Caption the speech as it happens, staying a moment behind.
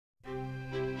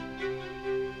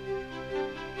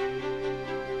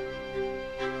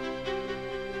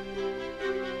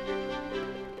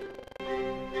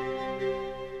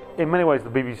in many ways the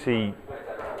BBC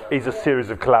is a series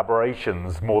of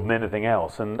collaborations more than anything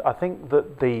else, and I think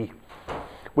that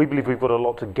we believe we've got a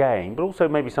lot to gain, but also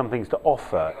maybe some things to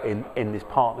offer in this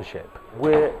partnership.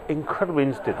 We're incredibly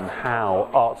interested in how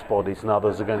arts bodies and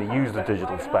others are going to use the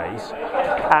digital space,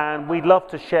 and we'd love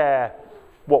to share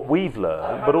what we've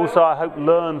learned, but also I hope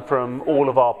learn from all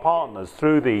of our partners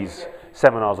through these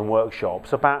seminars and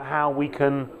workshops about how we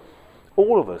can,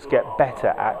 all of us, get better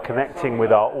at connecting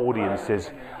with our audiences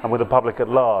and with the public at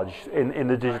large in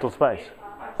the digital space.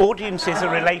 Audiences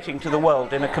are relating to the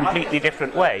world in a completely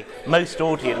different way. Most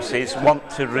audiences want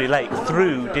to relate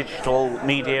through digital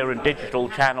media and digital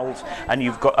channels, and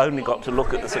you've only got to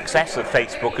look at the success of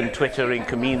Facebook and Twitter in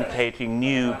communicating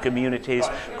new communities,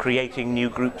 creating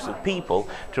new groups of people,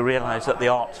 to realise that the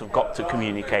arts have got to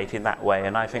communicate in that way,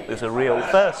 and I think there's a real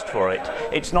thirst for it.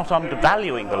 It's not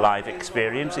undervaluing the live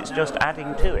experience, it's just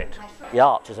adding to it. The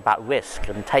arts is about risk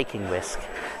and taking risk,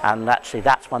 and actually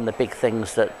that's one of the big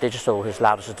things that digital has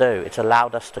allowed us to do. It's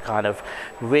allowed us to kind of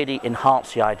really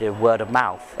enhance the idea of word of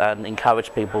mouth and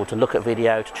encourage people to look at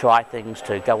video, to try things,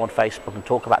 to go on Facebook and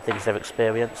talk about things they've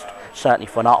experienced. Certainly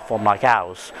for an art form like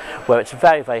ours, where it's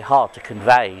very, very hard to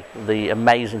convey the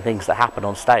amazing things that happen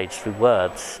on stage through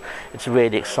words, it's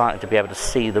really exciting to be able to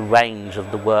see the range of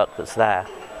the work that's there.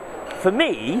 For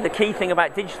me, the key thing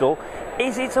about digital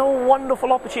is it's a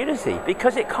wonderful opportunity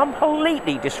because it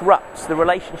completely disrupts the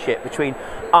relationship between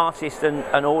artist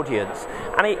and audience,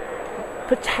 and it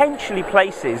potentially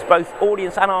places both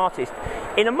audience and artist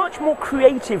in a much more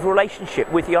creative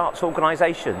relationship with the arts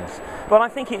organisations. But I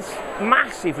think it's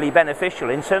massively beneficial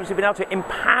in terms of being able to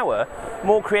empower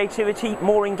more creativity,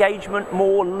 more engagement,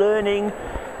 more learning,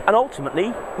 and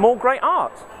ultimately more great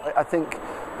art. I think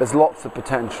there's lots of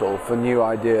potential for new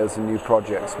ideas and new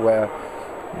projects where,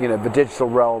 you know, the digital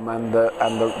realm and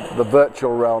the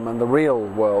virtual realm and the real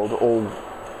world all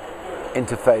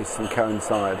interface and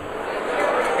coincide.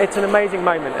 It's an amazing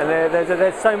moment, and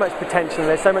there's so much potential,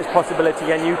 there's so much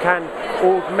possibility, and you can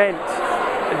augment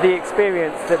the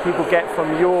experience that people get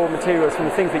from your materials, from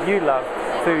the things that you love,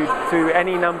 through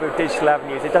any number of digital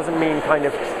avenues. It doesn't mean kind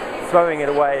of throwing it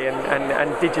away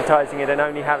and digitising it and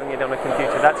only having it on a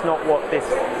computer. That's not what this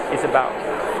is about.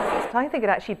 I think it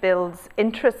actually builds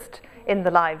interest in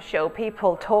the live show.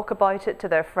 People talk about it to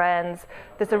their friends.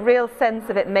 There's a real sense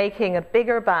of it making a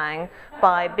bigger bang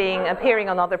by appearing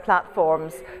on other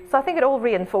platforms. So I think it all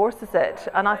reinforces it,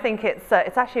 and I think it's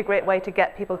actually a great way to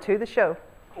get people to the show.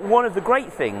 One of the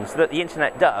great things that the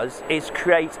internet does is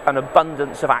create an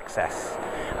abundance of access.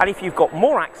 And if you've got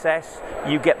more access,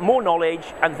 you get more knowledge,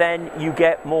 and then you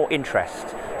get more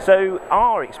interest. So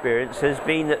our experience has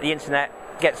been that the internet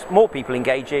gets more people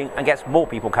engaging and gets more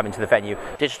people coming to the venue.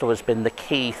 Digital has been the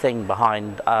key thing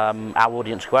behind our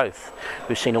audience growth.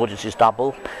 We've seen audiences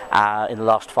double in the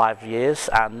last 5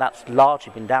 years, and that's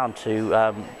largely been down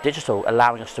to digital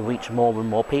allowing us to reach more and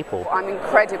more people. I'm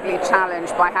incredibly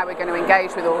challenged by how we're going to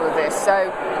engage with all of this.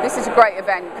 So this is a great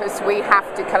event because we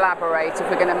have to collaborate if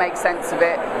we're going to make sense of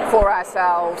it for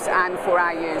ourselves and for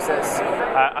our users.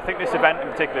 I think this event in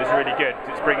particular is really good.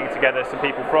 It's bringing together some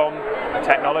people from the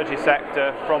technology sector,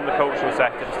 from the cultural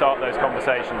sector, to start those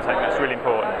conversations. I think that's really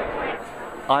important.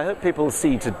 I hope people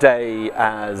see today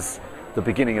as the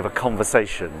beginning of a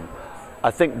conversation.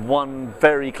 I think one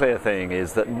very clear thing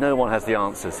is that no one has the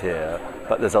answers here,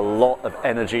 but there's a lot of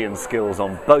energy and skills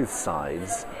on both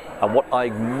sides. And what I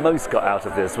most got out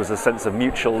of this was a sense of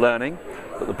mutual learning,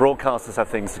 that the broadcasters have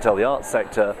things to tell the arts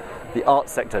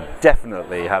sector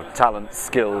definitely have talent,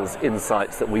 skills,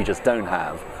 insights that we just don't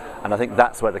have. And I think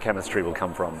that's where the chemistry will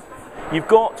come from. You've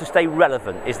got to stay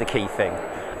relevant is the key thing.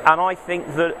 And I think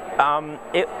that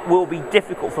it will be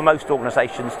difficult for most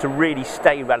organisations to really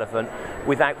stay relevant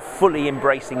without fully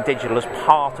embracing digital as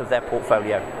part of their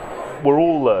portfolio. We're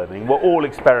all learning, we're all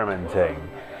experimenting,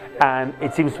 and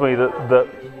it seems to me that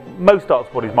most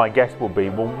arts bodies, my guess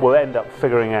will end up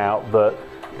figuring out that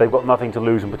they've got nothing to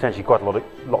lose and potentially quite a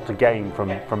lot to gain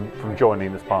from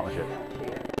joining this partnership.